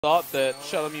thought that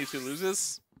Shadow Mewtwo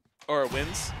loses or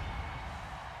wins?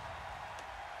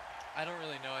 I don't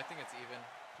really know. I think it's even,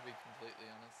 to be completely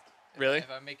honest. Really?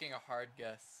 If I'm making a hard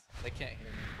guess, they can't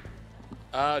hear me.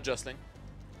 Adjusting.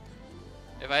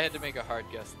 If I had to make a hard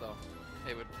guess, though,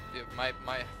 my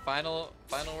final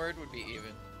word would be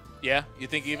even. Yeah, you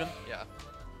think even? Yeah.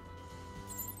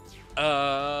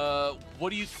 What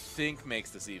do you think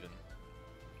makes this even?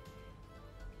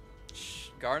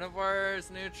 Gardevoir's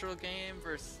neutral game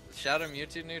versus Shadow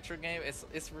Mewtwo neutral game.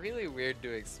 It's really weird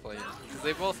to explain because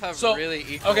they both have really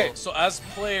equal. Okay, so as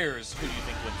players, who do you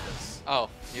think wins this?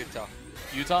 Oh, Utah.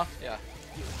 Utah? Yeah.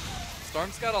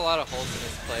 Storm's got a lot of holes in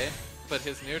his play, but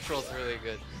his neutral's really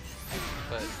good.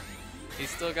 But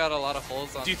he's still got a lot of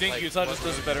holes on. Do you think Utah just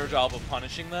does a better job of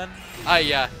punishing then?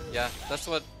 Yeah. That's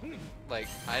what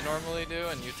I normally do,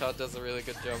 and Utah does a really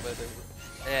good job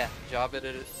at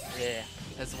it.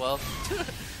 As well.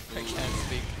 I can't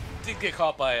speak. Did get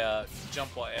caught by a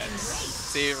jump ball.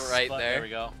 See right there. There we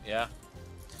go. Yeah.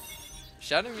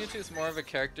 Shadow Mewtwo is more of a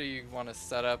character you want to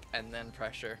set up and then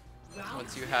pressure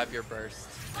once you have your burst.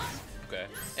 Okay.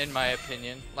 In my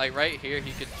opinion, like right here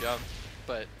he could jump,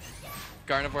 but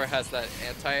Gardevoir has that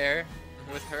anti-air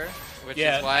with her, which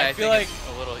is why I think like it's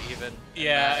a little even.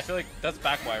 Yeah, I feel like that's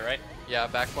back Y, right? Yeah,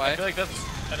 back Y. I feel like that's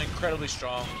an incredibly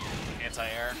strong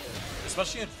anti-air,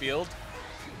 especially in field.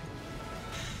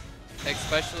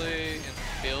 Especially in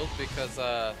field because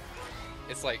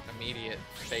it's like immediate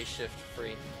phase shift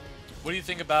free. What do you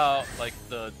think about like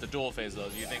the dual phase though?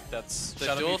 Do you think that's the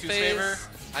Shadow dual Mewtwo's phase? favor?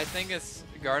 I think it's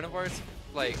Gardevoir's.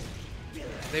 Like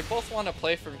they both want to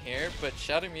play from here, but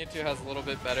Shadow Mewtwo has a little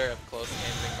bit better up close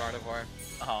game than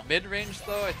Gardevoir. Mid range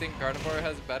though, I think Gardevoir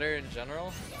has better in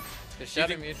general.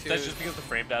 Shadow Mewtwo. That's just because the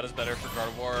frame data is better for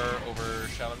Gardevoir over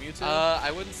Shadow Mewtwo?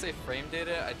 I wouldn't say frame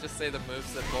data. I'd just say the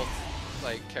moves that both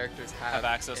characters have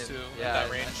access to at that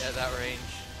range. At that range.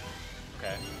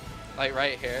 Okay. Like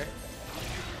right here.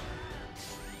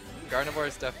 Gardevoir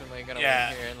is definitely gonna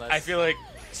win here unless I feel like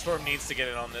Storm needs to get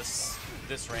it on this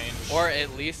range. Or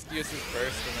at least use his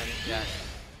burst and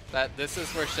then this is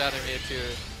where Shadow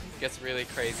Mewtwo gets really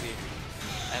crazy.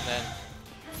 And then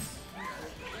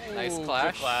nice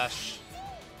clash. Good clash.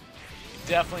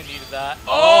 Definitely needed that.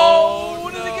 Oh,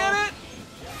 no. Does he get it?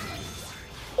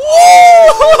 Oh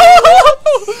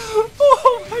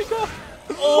my god!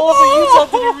 Oh, but Utah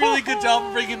did a really good job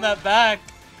of bringing that back.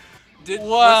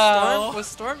 Was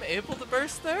Storm able to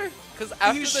burst there? Because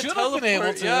after he the teleport, been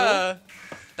able to. Yeah,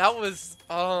 that was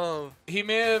He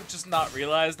may have just not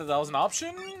realized that was an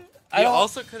option. He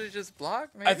also could have just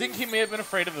blocked. Maybe? I think he may have been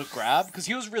afraid of a grab because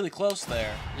he was really close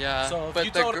there. Yeah, so but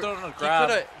Utah would have thrown a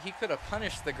grab. He could have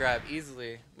punished the grab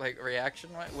easily, like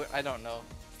reaction. I don't know.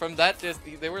 From that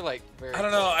distance, they were like very. I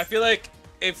don't know. I feel like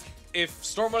if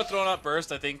Storm would have thrown out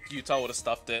burst, I think Utah would have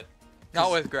stuffed it.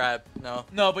 Not with grab, no.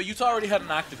 No, but Utah already had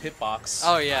an active hitbox.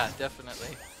 Oh yeah,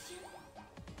 definitely.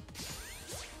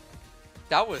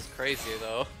 That was crazy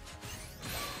though.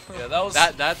 Yeah, that was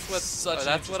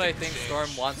that's what I think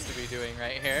Storm wants to be doing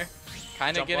right here.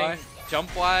 Kind of getting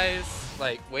jump wise,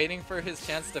 like waiting for his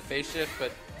chance to phase shift,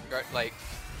 but like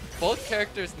both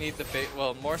characters need the phase.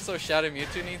 Well, more so Shadow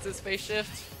Mewtwo needs his phase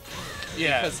shift.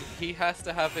 Yeah. Because he has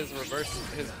to have his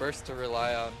burst to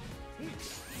rely on.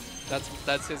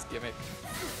 That's his gimmick.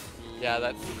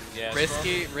 Yeah,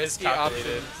 risky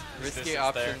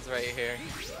options right here.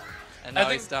 And now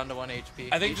he's down to 1 HP.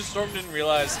 I think just Storm didn't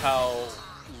realize how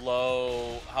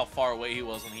far away he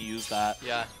was when he used that.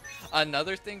 Yeah.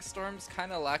 Another thing Storm's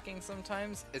kind of lacking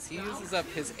sometimes is he uses up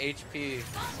his HP,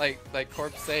 like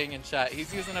Corp's saying in chat,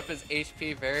 he's using up his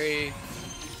HP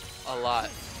a lot,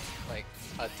 like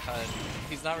a ton.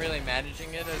 He's not really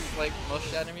managing it as like most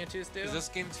Shadow Mewtwo's do. Is this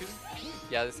game 2?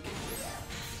 Yeah, this game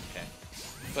 2. Okay.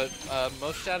 But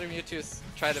most Shadow Mewtwo's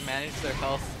try to manage their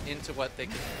health into what they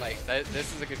can, like,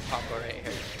 this is a good combo right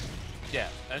here. Yeah,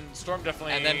 and Storm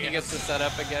definitely... And then he gets to set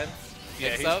up again.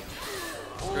 Mix up.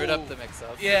 Screwed up the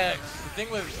mix-up. Yeah, the thing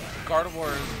with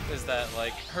Gardevoir is that,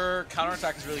 like, her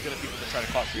counterattack is really good at people that try to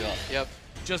caught you up. Yep.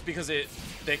 Just because they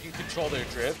can control their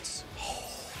drifts.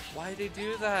 Why'd they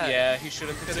do that? Yeah, he should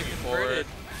have continued forward.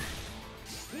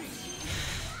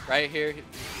 Right here,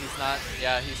 he's not...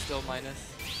 Yeah, he's still minus.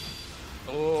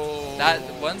 Oh.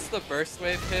 Once the burst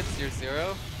wave hits, you're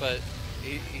 0, but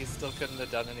he still couldn't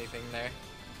have done anything there.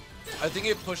 I think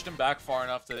it pushed him back far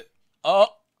enough that...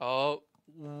 Oh.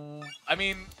 I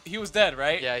mean, he was dead,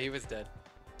 right? Yeah, he was dead.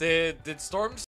 Did Storm